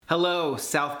Hello,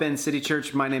 South Bend City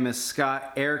Church. My name is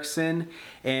Scott Erickson,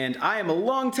 and I am a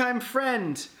longtime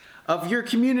friend of your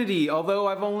community, although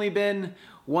I've only been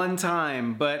one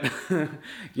time. But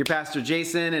your pastor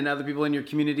Jason and other people in your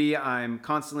community I'm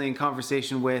constantly in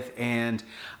conversation with, and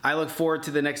I look forward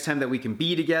to the next time that we can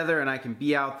be together and I can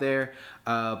be out there.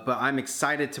 But I'm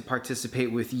excited to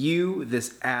participate with you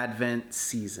this Advent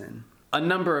season. A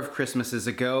number of Christmases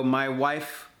ago, my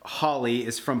wife Holly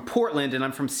is from Portland and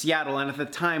I'm from Seattle, and at the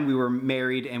time we were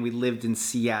married and we lived in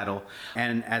Seattle.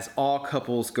 And as all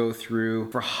couples go through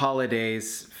for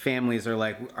holidays, families are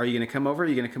like, are you going to come over? Are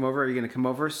you going to come over? Are you going to come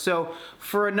over? So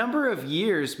for a number of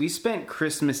years, we spent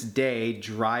Christmas Day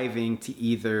driving to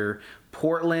either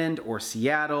Portland or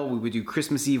Seattle. We would do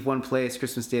Christmas Eve one place,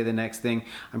 Christmas Day the next thing.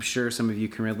 I'm sure some of you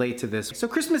can relate to this. So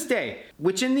Christmas Day,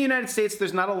 which in the United States,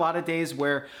 there's not a lot of days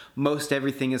where most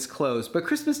everything is closed, but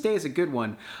Christmas Day is a good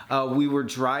one. We were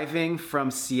driving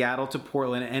from Seattle to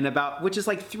Portland, which is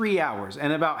like 3 hours,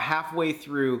 and about halfway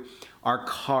through, our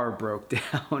car broke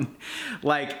down,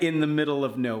 like in the middle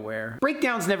of nowhere.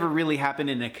 Breakdowns never really happen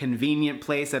in a convenient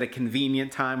place at a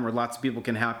convenient time where lots of people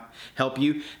can help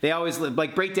you.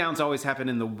 Breakdowns always happen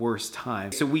in the worst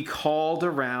time. So we called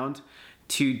around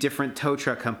to different tow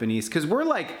truck companies because we're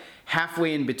like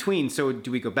halfway in between. So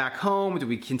do we go back home? Do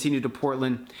we continue to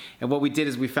Portland? And what we did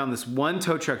is we found this one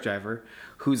tow truck driver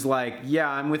who's like, yeah,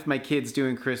 I'm with my kids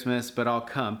doing Christmas, but I'll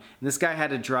come. And this guy had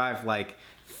to drive like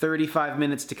 35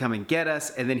 minutes to come and get us,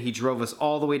 and then he drove us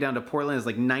all the way down to Portland. It was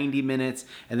like 90 minutes,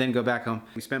 and then go back home.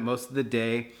 We spent most of the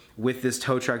day with this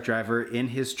tow truck driver in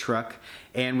his truck,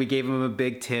 and we gave him a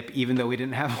big tip, even though we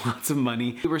didn't have lots of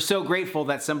money. We were so grateful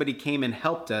that somebody came and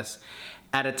helped us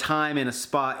at a time, in a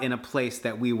spot, in a place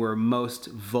that we were most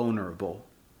vulnerable.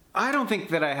 I don't think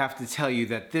that I have to tell you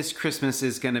that this Christmas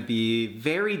is going to be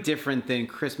very different than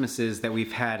Christmases that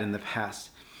we've had in the past.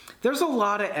 There's a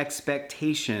lot of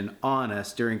expectation on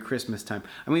us during Christmas time.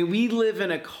 I mean, we live in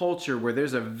a culture where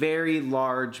there's a very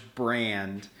large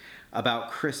brand about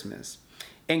Christmas.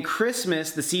 And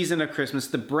Christmas, the season of Christmas,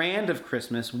 the brand of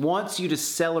Christmas, wants you to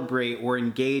celebrate or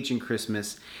engage in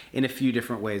Christmas in a few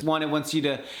different ways. One, it wants you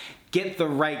to get the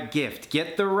right gift.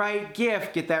 Get the right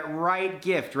gift. Get that right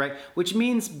gift, right? Which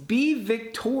means be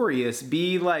victorious.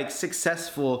 Be like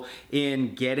successful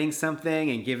in getting something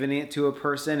and giving it to a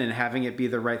person and having it be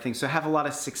the right thing. So have a lot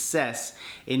of success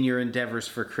in your endeavors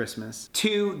for Christmas.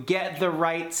 Two, get the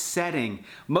right setting.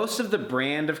 Most of the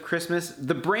brand of Christmas,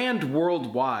 the brand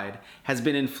worldwide, has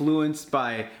been influenced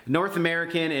by North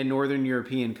American and Northern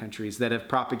European countries that have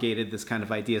propagated this kind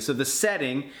of idea. So the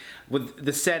setting,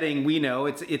 we know,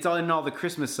 it's all in all the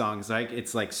Christmas songs. Like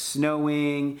it's like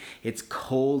snowing, it's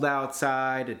cold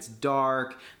outside, it's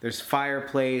dark, there's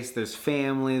fireplace, there's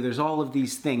family, there's all of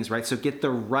these things, right? So get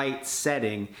the right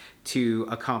setting to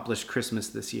accomplish Christmas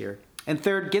this year. And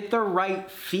third, get the right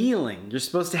feeling. You're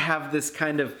supposed to have this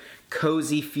kind of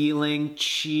cozy feeling,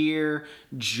 cheer,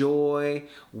 joy,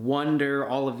 wonder,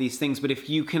 all of these things. But if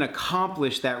you can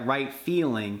accomplish that right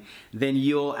feeling, then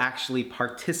you'll actually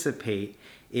participate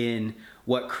in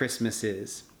what Christmas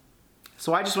is.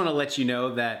 So I just want to let you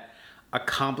know that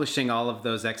accomplishing all of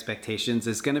those expectations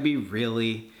is going to be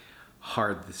really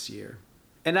hard this year.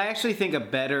 And I actually think a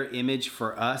better image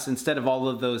for us, instead of all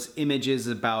of those images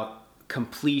about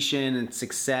completion and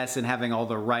success and having all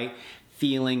the right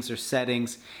feelings or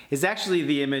settings, is actually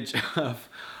the image of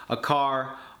a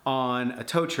car on a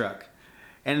tow truck.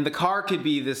 And the car could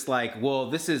be this like,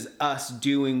 well, this is us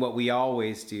doing what we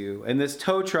always do. And this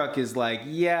tow truck is like,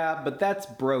 yeah, but that's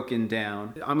broken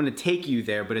down. I'm going to take you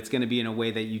there, but it's going to be in a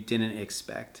way that you didn't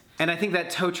expect. And I think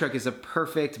that tow truck is a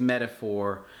perfect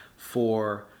metaphor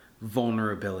for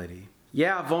vulnerability.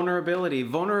 Yeah, vulnerability.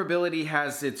 Vulnerability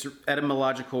has its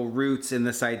etymological roots in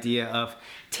this idea of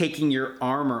taking your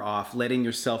armor off, letting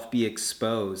yourself be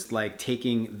exposed, like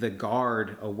taking the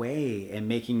guard away and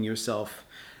making yourself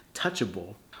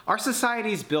touchable. Our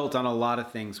society is built on a lot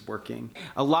of things working.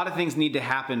 A lot of things need to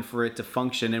happen for it to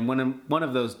function, and when one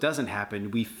of those doesn't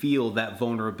happen, we feel that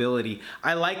vulnerability.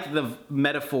 I like the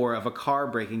metaphor of a car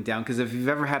breaking down, because if you've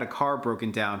ever had a car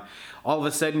broken down, all of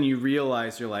a sudden you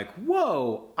realize you're like,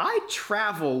 whoa, I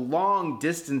travel long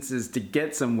distances to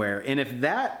get somewhere, and if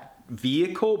that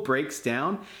vehicle breaks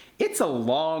down, it's a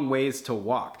long ways to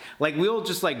walk. Like we'll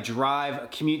just like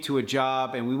drive, commute to a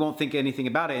job, and we won't think anything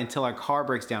about it until our car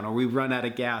breaks down or we run out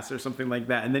of gas or something like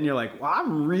that. And then you're like, well,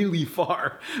 I'm really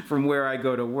far from where I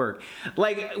go to work.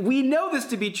 Like we know this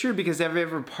to be true because have you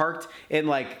ever parked in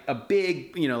like a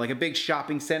big, like a big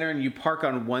shopping center, and you park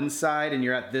on one side and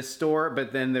you're at this store,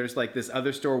 but then there's like this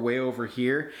other store way over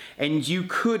here, and you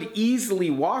could easily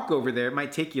walk over there. It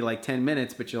might take you like 10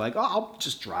 minutes, but you're like, oh, I'll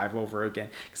just drive over again,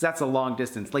 because that's a long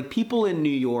distance. Like, people in New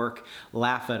York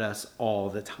laugh at us all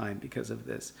the time because of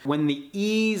this. When the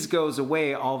ease goes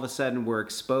away, all of a sudden we're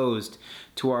exposed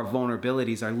to our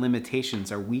vulnerabilities, our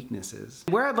limitations, our weaknesses.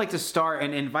 Where I'd like to start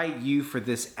and invite you for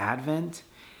this Advent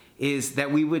is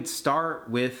that we would start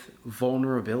with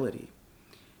vulnerability.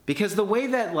 Because the way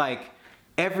that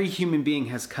every human being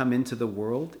has come into the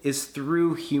world is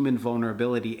through human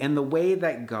vulnerability. And the way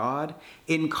that God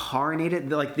incarnated,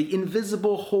 the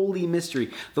invisible holy mystery,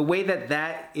 the way that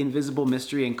that invisible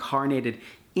mystery incarnated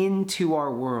into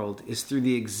our world is through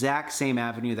the exact same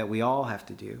avenue that we all have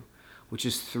to do, which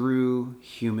is through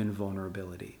human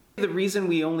vulnerability. The reason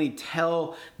we only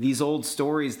tell these old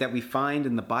stories that we find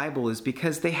in the Bible is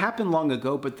because they happened long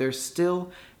ago, but they're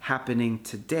still happening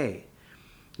today.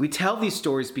 We tell these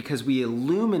stories because we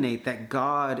illuminate that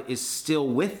God is still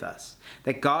with us,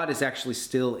 that God is actually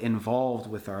still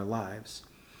involved with our lives.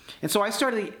 And so I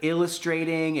started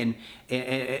illustrating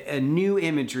a new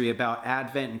imagery about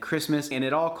Advent and Christmas, and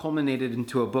it all culminated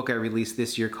into a book I released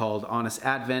this year called Honest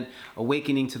Advent,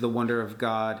 Awakening to the Wonder of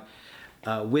God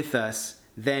with Us,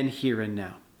 Then, Here, and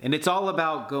Now. And it's all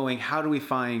about going, how do we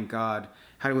find God?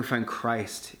 How do we find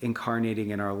Christ incarnating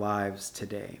in our lives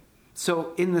today?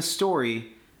 So in the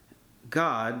story,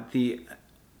 God, the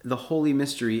holy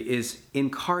mystery, is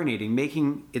incarnating,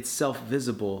 making itself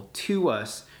visible to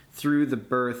us through the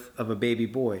birth of a baby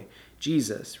boy,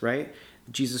 Jesus, right?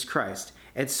 Jesus Christ.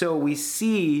 And so we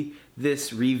see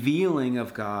this revealing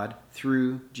of God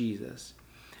through Jesus.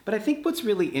 But I think what's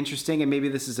really interesting, and maybe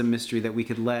this is a mystery that we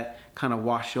could let kind of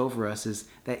wash over us, is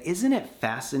that isn't it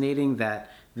fascinating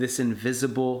that this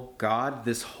invisible God,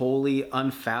 this holy,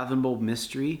 unfathomable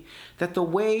mystery, that the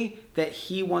way that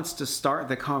he wants to start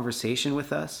the conversation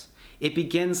with us, it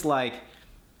begins like,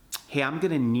 hey, I'm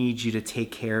going to need you to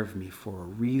take care of me for a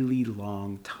really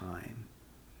long time.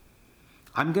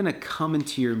 I'm going to come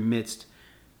into your midst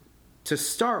to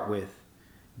start with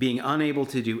being unable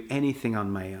to do anything on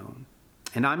my own.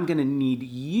 And I'm going to need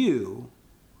you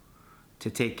to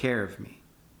take care of me.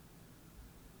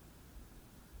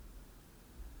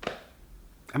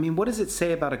 I mean, what does it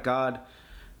say about a God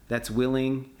that's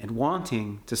willing and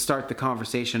wanting to start the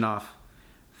conversation off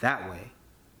that way?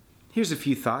 Here's a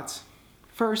few thoughts.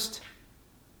 First,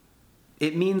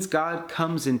 it means God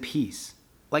comes in peace.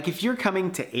 Like, if you're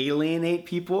coming to alienate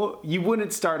people, you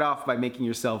wouldn't start off by making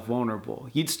yourself vulnerable.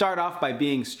 You'd start off by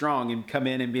being strong and come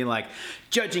in and being like,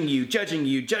 judging you, judging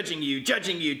you, judging you,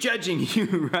 judging you, judging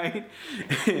you, right?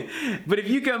 But if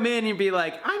you come in and be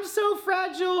like, I'm so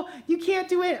fragile, you can't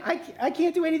do it, I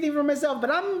can't do anything for myself, but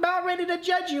I'm about ready to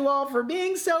judge you all for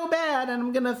being so bad, and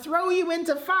I'm gonna throw you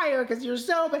into fire because you're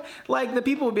so bad. Like, the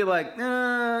people would be like,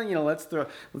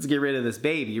 let's get rid of this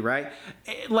baby, right?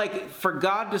 Like, for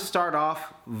God to start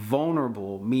off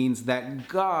vulnerable means that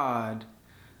God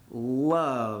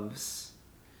loves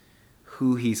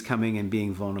who he's coming and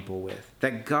being vulnerable with.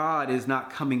 That God is not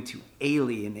coming to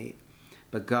alienate,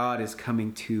 but God is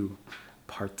coming to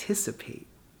participate.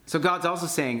 So God's also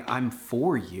saying, I'm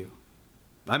for you.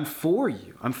 I'm for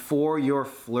you. I'm for your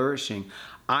flourishing.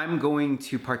 I'm going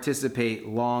to participate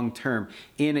long term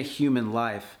in a human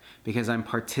life because I'm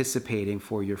participating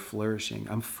for your flourishing.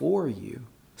 I'm for you.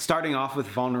 Starting off with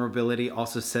vulnerability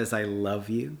also says, I love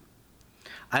you.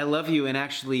 I love you, and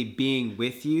actually being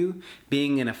with you,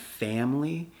 being in a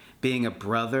family, being a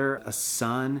brother, a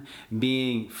son,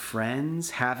 being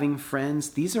friends, having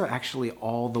friends, these are actually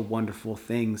all the wonderful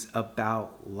things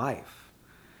about life.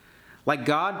 Like,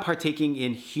 God partaking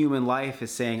in human life is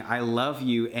saying, I love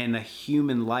you, and a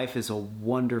human life is a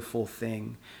wonderful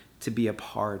thing to be a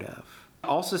part of. It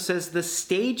also says the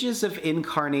stages of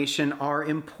incarnation are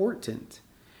important.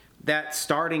 That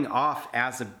starting off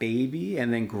as a baby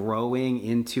and then growing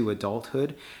into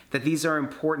adulthood, that these are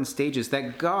important stages,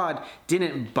 that God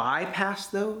didn't bypass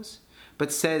those,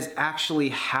 but says actually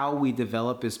how we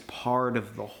develop is part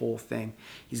of the whole thing.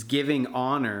 He's giving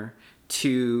honor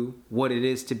to what it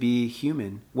is to be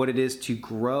human, what it is to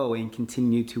grow and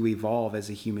continue to evolve as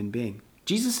a human being.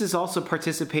 Jesus is also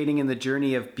participating in the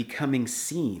journey of becoming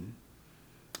seen,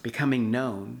 becoming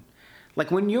known. Like,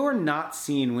 when you're not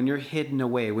seen, when you're hidden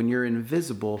away, when you're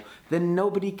invisible, then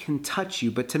nobody can touch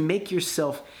you. But to make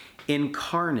yourself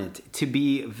incarnate, to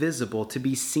be visible, to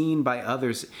be seen by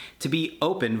others, to be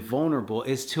open, vulnerable,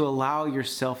 is to allow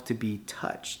yourself to be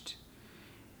touched.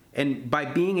 And by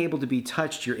being able to be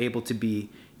touched, you're able to be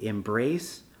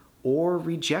embraced or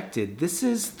rejected. This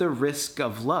is the risk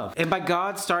of love. And by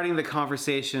God starting the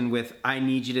conversation with, I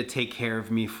need you to take care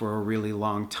of me for a really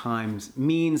long time,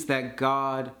 means that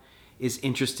God is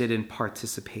interested in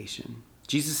participation.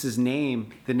 Jesus'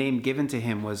 name, the name given to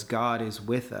him, was God is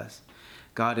with us.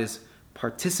 God is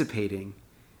participating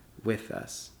with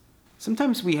us.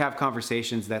 Sometimes we have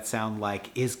conversations that sound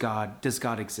like, does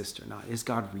God exist or not? Is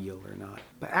God real or not?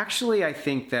 But actually, I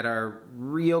think that our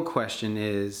real question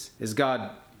is God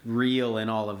real in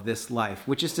all of this life?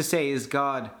 Which is to say, is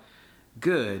God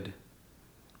good?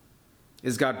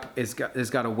 Is God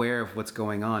aware of what's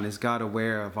going on? Is God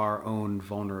aware of our own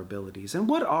vulnerabilities? And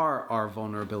what are our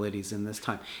vulnerabilities in this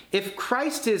time? If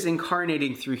Christ is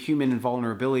incarnating through human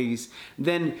vulnerabilities,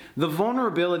 then the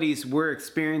vulnerabilities we're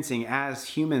experiencing as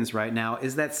humans right now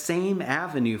is that same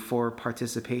avenue for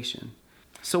participation.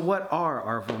 So what are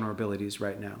our vulnerabilities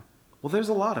right now? Well, there's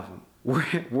a lot of them.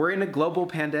 We're in a global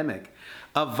pandemic.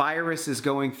 A virus is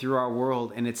going through our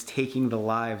world and it's taking the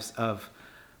lives of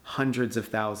hundreds of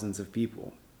thousands of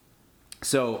people.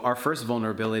 So our first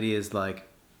vulnerability is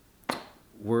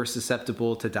we're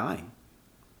susceptible to dying.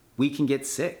 We can get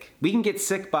sick. We can get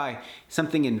sick by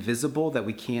something invisible that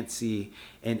we can't see,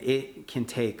 and it can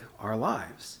take our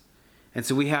lives. And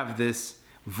so we have this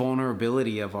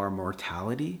vulnerability of our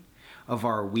mortality, of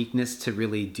our weakness to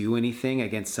really do anything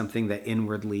against something that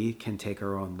inwardly can take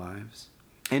our own lives.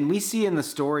 And we see in the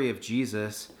story of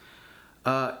Jesus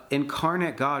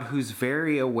incarnate God who's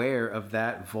very aware of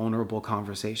that vulnerable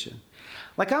conversation.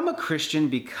 I'm a Christian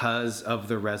because of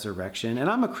the resurrection, and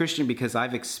I'm a Christian because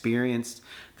I've experienced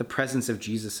the presence of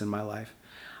Jesus in my life.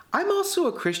 I'm also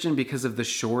a Christian because of the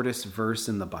shortest verse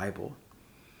in the Bible,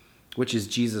 which is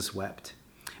Jesus wept.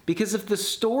 Because if the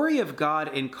story of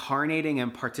God incarnating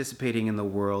and participating in the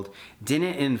world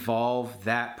didn't involve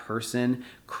that person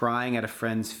crying at a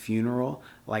friend's funeral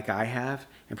like I have,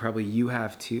 and probably you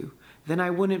have too, then I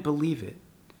wouldn't believe it.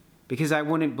 Because I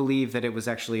wouldn't believe that it was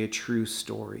actually a true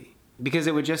story. Because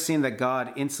it would just seem that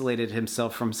God insulated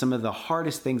himself from some of the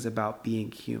hardest things about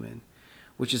being human,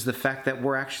 which is the fact that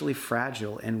we're actually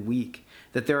fragile and weak,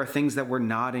 that there are things that we're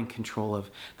not in control of,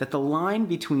 that the line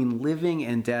between living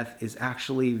and death is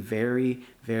actually very,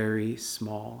 very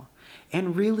small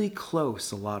and really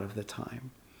close a lot of the time.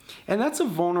 And that's a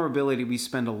vulnerability we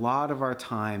spend a lot of our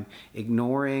time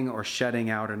ignoring or shutting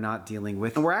out or not dealing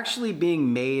with. And we're actually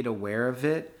being made aware of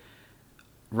it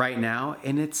right now,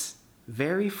 and it's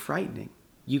very frightening.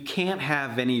 You can't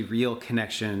have any real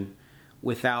connection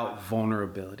without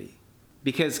vulnerability,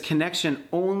 because connection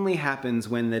only happens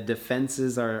when the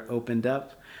defenses are opened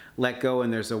up, let go,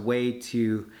 and there's a way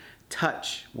to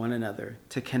touch one another,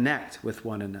 to connect with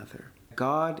one another.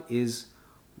 God is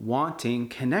wanting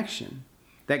connection.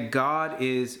 That God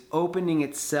is opening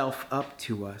itself up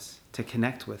to us to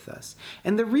connect with us.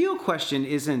 And the real question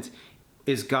isn't,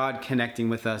 is God connecting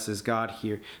with us? Is God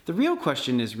here? The real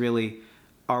question is really,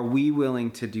 are we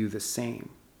willing to do the same?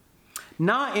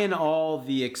 Not in all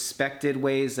the expected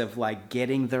ways of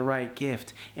getting the right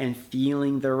gift and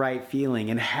feeling the right feeling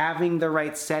and having the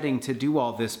right setting to do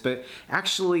all this, but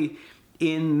actually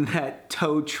in that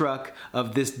tow truck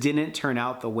of this didn't turn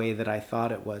out the way that I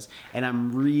thought it was. And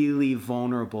I'm really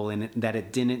vulnerable in it, that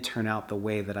it didn't turn out the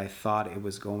way that I thought it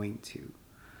was going to.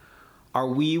 Are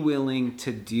we willing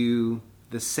to do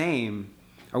the same?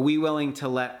 Are we willing to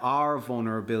let our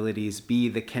vulnerabilities be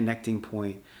the connecting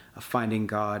point of finding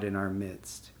God in our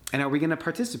midst? And are we going to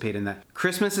participate in that?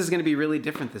 Christmas is going to be really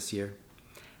different this year.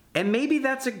 And maybe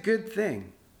that's a good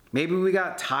thing. Maybe we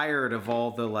got tired of all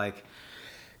the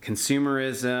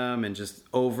consumerism and just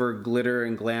over glitter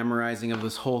and glamorizing of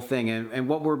this whole thing. And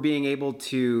what we're being able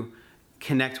to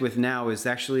connect with now is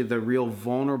actually the real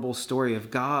vulnerable story of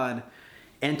God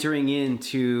entering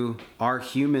into our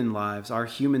human lives, our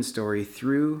human story,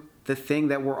 through the thing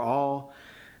that we're all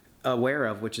aware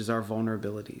of, which is our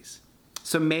vulnerabilities.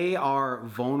 So may our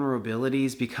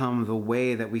vulnerabilities become the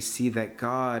way that we see that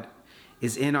God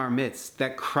is in our midst,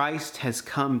 that Christ has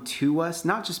come to us,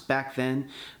 not just back then,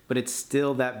 but it's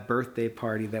still that birthday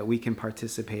party that we can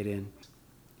participate in.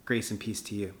 Grace and peace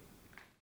to you.